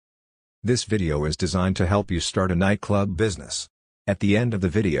This video is designed to help you start a nightclub business. At the end of the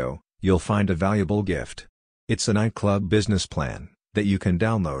video, you'll find a valuable gift. It's a nightclub business plan that you can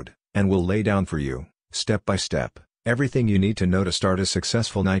download, and will lay down for you, step by step, everything you need to know to start a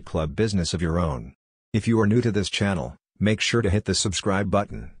successful nightclub business of your own. If you are new to this channel, make sure to hit the subscribe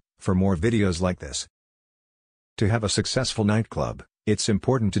button for more videos like this. To have a successful nightclub, it's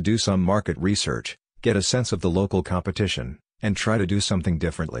important to do some market research, get a sense of the local competition, and try to do something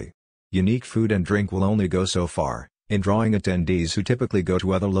differently. Unique food and drink will only go so far in drawing attendees who typically go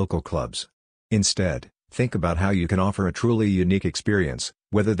to other local clubs. Instead, think about how you can offer a truly unique experience,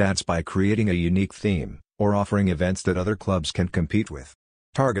 whether that's by creating a unique theme, or offering events that other clubs can compete with.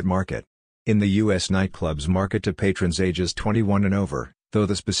 Target market. In the U.S., nightclubs market to patrons ages 21 and over, though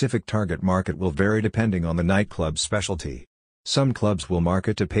the specific target market will vary depending on the nightclub's specialty. Some clubs will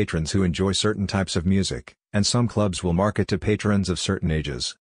market to patrons who enjoy certain types of music, and some clubs will market to patrons of certain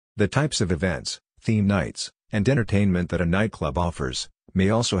ages. The types of events, theme nights, and entertainment that a nightclub offers may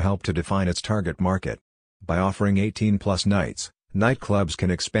also help to define its target market. By offering 18+ nights, nightclubs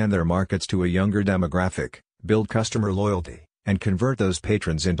can expand their markets to a younger demographic, build customer loyalty, and convert those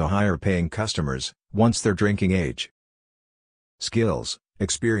patrons into higher-paying customers once their drinking age. Skills,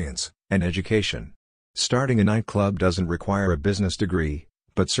 experience, and education. Starting a nightclub doesn't require a business degree,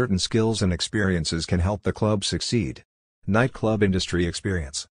 but certain skills and experiences can help the club succeed. Nightclub industry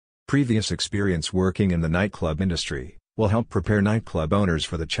experience. Previous experience working in the nightclub industry will help prepare nightclub owners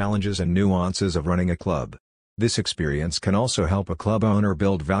for the challenges and nuances of running a club. This experience can also help a club owner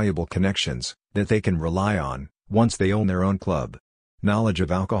build valuable connections that they can rely on once they own their own club. Knowledge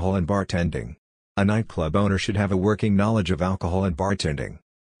of alcohol and bartending. A nightclub owner should have a working knowledge of alcohol and bartending.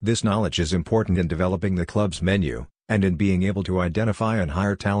 This knowledge is important in developing the club's menu, and in being able to identify and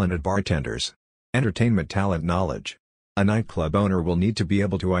hire talented bartenders. Entertainment talent knowledge. A nightclub owner will need to be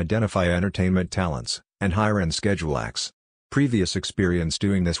able to identify entertainment talents, and hire and schedule acts. Previous experience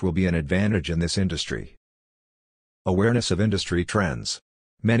doing this will be an advantage in this industry. Awareness of industry trends.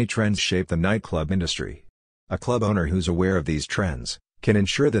 Many trends shape the nightclub industry. A club owner who's aware of these trends can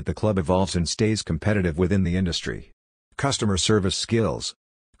ensure that the club evolves and stays competitive within the industry. Customer service skills.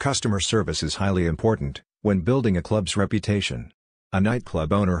 Customer service is highly important when building a club's reputation. A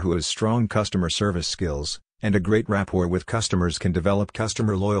nightclub owner who has strong customer service skills and a great rapport with customers can develop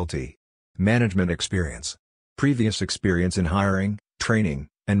customer loyalty. Management experience. Previous experience in hiring, training,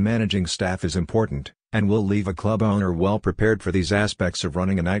 and managing staff is important, and will leave a club owner well prepared for these aspects of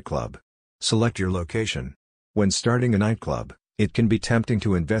running a nightclub. Select your location. When starting a nightclub, it can be tempting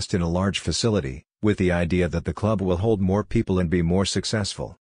to invest in a large facility, with the idea that the club will hold more people and be more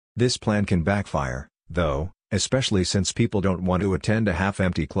successful. This plan can backfire, though, especially since people don't want to attend a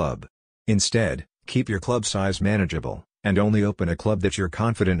half-empty club. Instead, keep your club size manageable, and only open a club that you're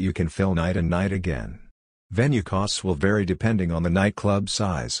confident you can fill night and night again. Venue costs will vary depending on the nightclub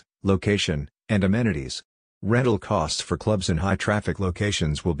size, location, and amenities. Rental costs for clubs in high-traffic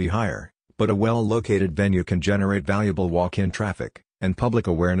locations will be higher, but a well-located venue can generate valuable walk-in traffic and public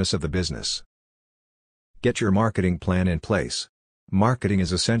awareness of the business. Get your marketing plan in place. Marketing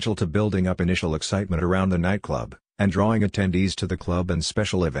is essential to building up initial excitement around the nightclub, and drawing attendees to the club and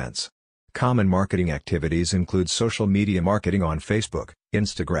special events. Common marketing activities include social media marketing on Facebook,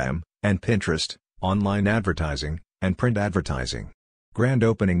 Instagram, and Pinterest, online advertising, and print advertising. Grand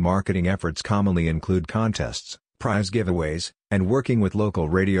opening marketing efforts commonly include contests, prize giveaways, and working with local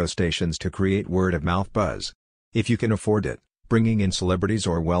radio stations to create word-of-mouth buzz. If you can afford it, bringing in celebrities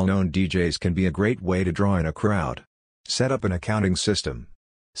or well-known DJs can be a great way to draw in a crowd. Set up an accounting system.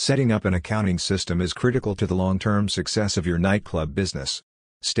 Setting up an accounting system is critical to the long-term success of your nightclub business.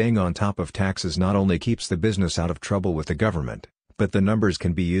 Staying on top of taxes not only keeps the business out of trouble with the government, but the numbers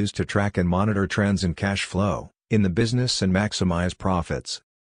can be used to track and monitor trends in cash flow in the business and maximize profits.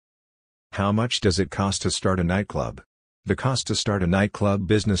 How much does it cost to start a nightclub? The cost to start a nightclub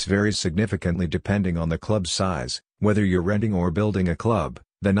business varies significantly depending on the club's size, whether you're renting or building a club,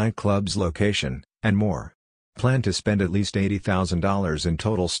 the nightclub's location, and more. Plan to spend at least $80,000 in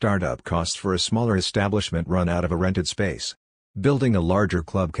total startup costs for a smaller establishment run out of a rented space. Building a larger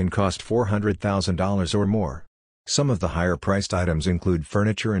club can cost $400,000 or more. Some of the higher-priced items include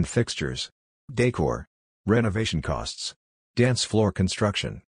furniture and fixtures, decor, renovation costs, dance floor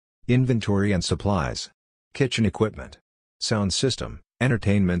construction, inventory and supplies, kitchen equipment, sound system,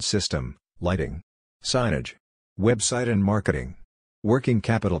 entertainment system, lighting, signage, website and marketing. Working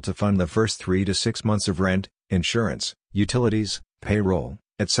capital to fund the first 3 to 6 months of rent, insurance, utilities, payroll,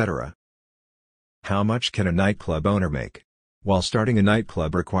 etc. How much can a nightclub owner make? While starting a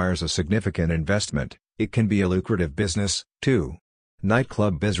nightclub requires a significant investment, it can be a lucrative business, too.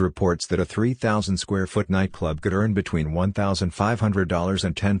 Nightclub Biz reports that a 3,000 square foot nightclub could earn between $1,500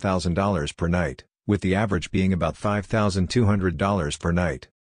 and $10,000 per night, with the average being about $5,200 per night.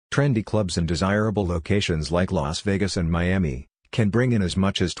 Trendy clubs in desirable locations like Las Vegas and Miami can bring in as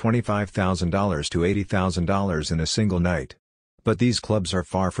much as $25,000 to $80,000 in a single night. But these clubs are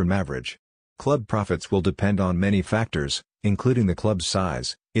far from average. Club profits will depend on many factors, including the club's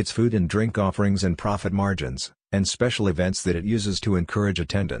size, its food and drink offerings and profit margins, and special events that it uses to encourage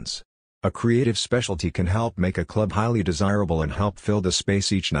attendance. A creative specialty can help make a club highly desirable and help fill the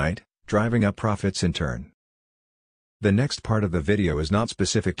space each night, driving up profits in turn. The next part of the video is not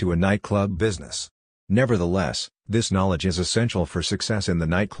specific to a nightclub business. Nevertheless, this knowledge is essential for success in the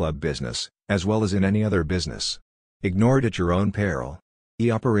nightclub business, as well as in any other business. Ignore it at your own peril.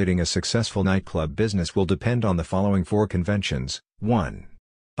 Operating a successful nightclub business will depend on the following 4 conventions. 1.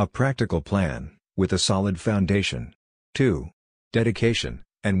 A practical plan, with a solid foundation. 2. Dedication,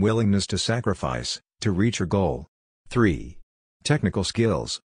 and willingness to sacrifice, to reach your goal. 3. Technical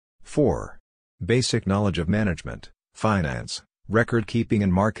skills. 4. Basic knowledge of management, finance, record keeping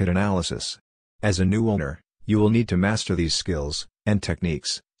and market analysis. As a new owner, you will need to master these skills and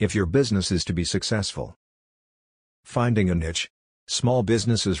techniques if your business is to be successful. Finding a niche. Small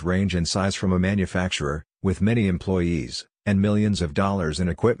businesses range in size from a manufacturer, with many employees, and millions of dollars in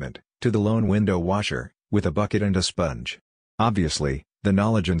equipment, to the lone window washer, with a bucket and a sponge. Obviously, the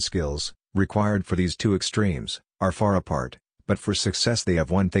knowledge and skills required for these two extremes are far apart, but for success they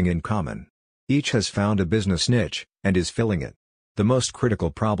have one thing in common. Each has found a business niche, and is filling it. The most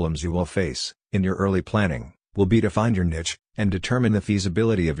critical problems you will face, in your early planning, will be to find your niche, and determine the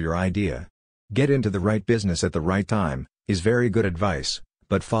feasibility of your idea. Get into the right business at the right time, is very good advice,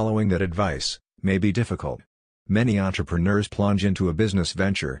 but following that advice may be difficult. Many entrepreneurs plunge into a business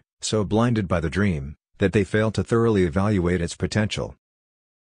venture, so blinded by the dream, that they fail to thoroughly evaluate its potential.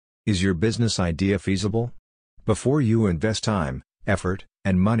 Is your business idea feasible? Before you invest time, effort,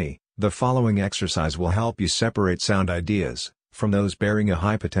 and money, the following exercise will help you separate sound ideas from those bearing a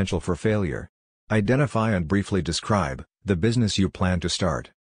high potential for failure. Identify and briefly describe the business you plan to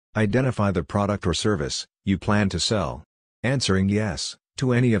start. Identify the product or service you plan to sell. Answering yes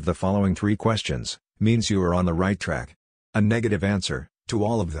to any of the following 3 questions means you are on the right track. A negative answer to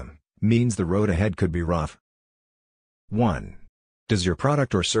all of them means the road ahead could be rough. 1. Does your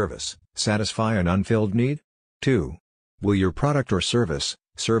product or service satisfy an unfilled need? 2. Will your product or service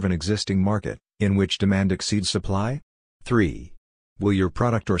serve an existing market in which demand exceeds supply? 3. Will your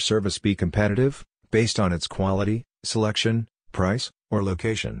product or service be competitive based on its quality, selection, price, or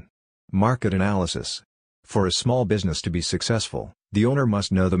location? Market analysis. For a small business to be successful, the owner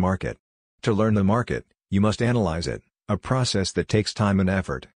must know the market. To learn the market, you must analyze it, a process that takes time and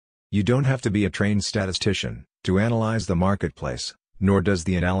effort. You don't have to be a trained statistician to analyze the marketplace, nor does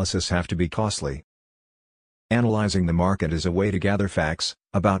the analysis have to be costly. Analyzing the market is a way to gather facts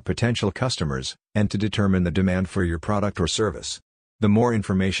about potential customers and to determine the demand for your product or service. The more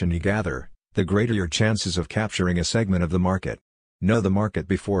information you gather, the greater your chances of capturing a segment of the market. Know the market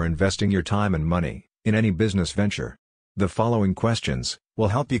before investing your time and money in any business venture. The following questions will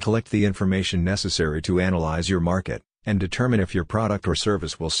help you collect the information necessary to analyze your market and determine if your product or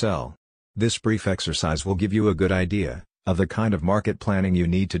service will sell. This brief exercise will give you a good idea of the kind of market planning you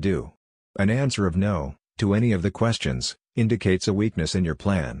need to do. An answer of no to any of the questions indicates a weakness in your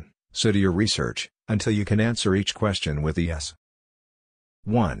plan, so do your research until you can answer each question with a yes.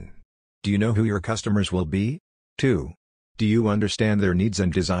 1. Do you know who your customers will be? 2. Do you understand their needs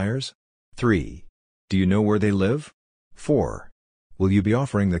and desires? 3. Do you know where they live? 4. Will you be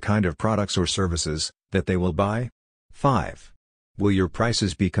offering the kind of products or services that they will buy? 5. Will your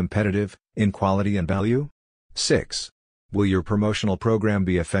prices be competitive in quality and value? 6. Will your promotional program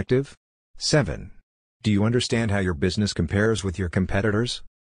be effective? 7. Do you understand how your business compares with your competitors?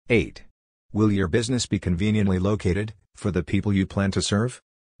 8. Will your business be conveniently located for the people you plan to serve?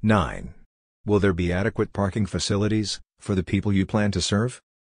 9. Will there be adequate parking facilities for the people you plan to serve?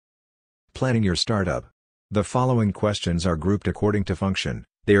 Planning your startup. The following questions are grouped according to function.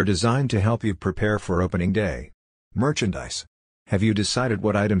 They are designed to help you prepare for opening day. Merchandise. Have you decided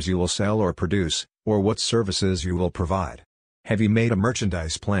what items you will sell or produce, or what services you will provide? Have you made a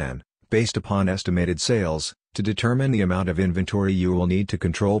merchandise plan, based upon estimated sales, to determine the amount of inventory you will need to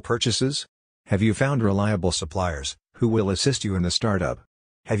control purchases? Have you found reliable suppliers, who will assist you in the startup?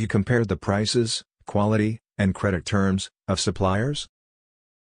 Have you compared the prices, quality, and credit terms of suppliers?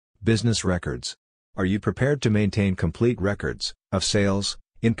 Business records. Are you prepared to maintain complete records of sales,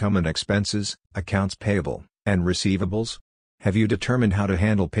 income and expenses, accounts payable, and receivables? Have you determined how to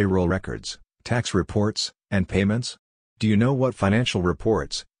handle payroll records, tax reports, and payments? Do you know what financial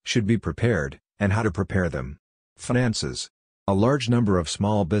reports should be prepared, and how to prepare them? Finances. A large number of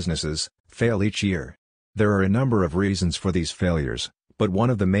small businesses fail each year. There are a number of reasons for these failures, but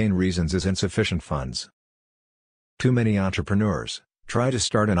one of the main reasons is insufficient funds. Too many entrepreneurs try to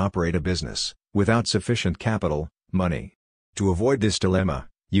start and operate a business without sufficient capital, money. To avoid this dilemma,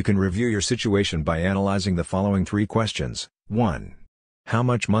 you can review your situation by analyzing the following 3 questions. 1. How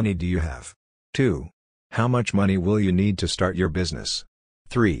much money do you have? 2. How much money will you need to start your business?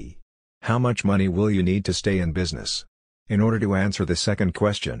 3. How much money will you need to stay in business? In order to answer the second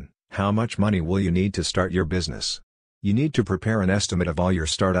question, how much money will you need to start your business? You need to prepare an estimate of all your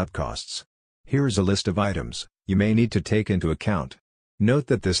startup costs. Here is a list of items you may need to take into account. Note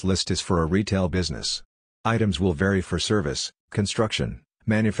that this list is for a retail business. Items will vary for service, construction,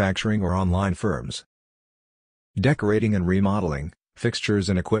 manufacturing or online firms. Decorating and remodeling, fixtures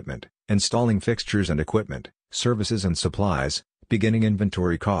and equipment, installing fixtures and equipment, services and supplies, beginning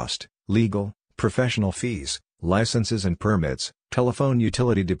inventory cost, legal, professional fees, licenses and permits, telephone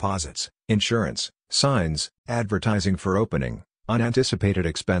utility deposits, insurance, signs, advertising for opening, unanticipated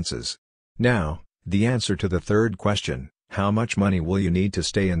expenses. Now, the answer to the third question, how much money will you need to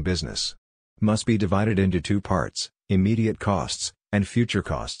stay in business? Must be divided into 2 parts, immediate costs, and future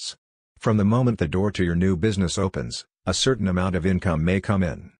costs. From the moment the door to your new business opens, a certain amount of income may come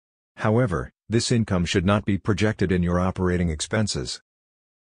in. However, this income should not be projected in your operating expenses.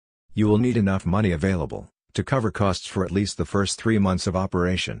 You will need enough money available to cover costs for at least the first 3 months of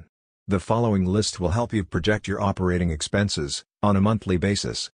operation. The following list will help you project your operating expenses on a monthly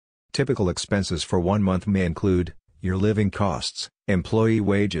basis. Typical expenses for 1 month may include your living costs, employee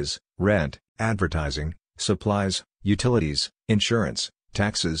wages, rent, advertising, supplies, utilities, insurance,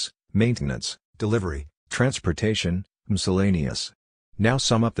 taxes, maintenance, delivery, transportation, miscellaneous. Now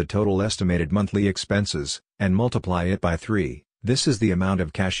sum up the total estimated monthly expenses and multiply it by 3. This is the amount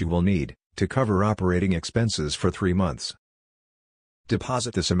of cash you will need to cover operating expenses for 3 months.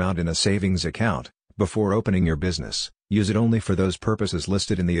 Deposit this amount in a savings account before opening your business. Use it only for those purposes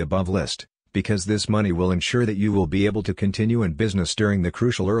listed in the above list, because this money will ensure that you will be able to continue in business during the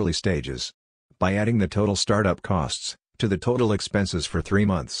crucial early stages. By adding the total startup costs to the total expenses for 3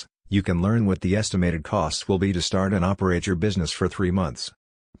 months, you can learn what the estimated costs will be to start and operate your business for 3 months.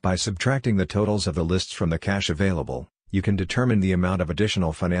 By subtracting the totals of the lists from the cash available, you can determine the amount of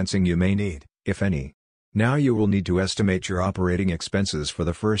additional financing you may need, if any. Now you will need to estimate your operating expenses for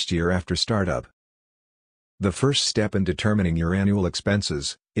the first year after startup. The first step in determining your annual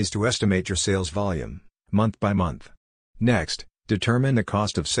expenses is to estimate your sales volume, month by month. Next, determine the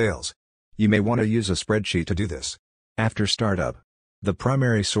cost of sales. You may want to use a spreadsheet to do this. After startup, the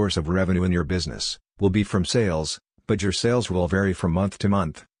primary source of revenue in your business will be from sales, but your sales will vary from month to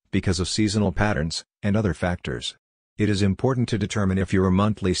month because of seasonal patterns and other factors. It is important to determine if your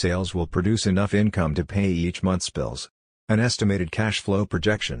monthly sales will produce enough income to pay each month's bills. An estimated cash flow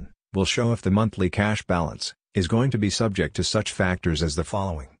projection will show if the monthly cash balance is going to be subject to such factors as the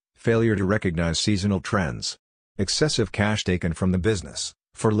following: failure to recognize seasonal trends, excessive cash taken from the business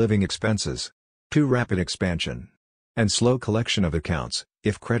for living expenses, too rapid expansion, and slow collection of accounts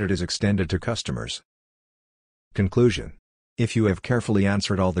if credit is extended to customers. Conclusion: if you have carefully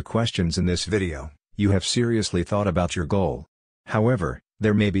answered all the questions in this video, you have seriously thought about your goal. However,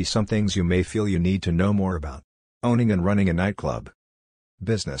 there may be some things you may feel you need to know more about. Owning and running a nightclub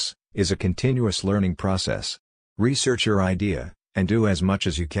business is a continuous learning process. Research your idea, and do as much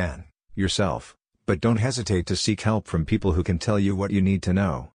as you can yourself, but don't hesitate to seek help from people who can tell you what you need to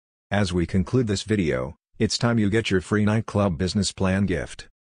know. As we conclude this video, it's time you get your free nightclub business plan gift.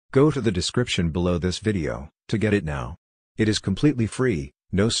 Go to the description below this video to get it now. It is completely free,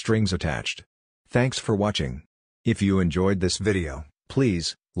 no strings attached. Thanks for watching. If you enjoyed this video,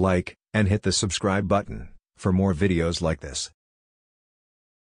 please like and hit the subscribe button for more videos like this.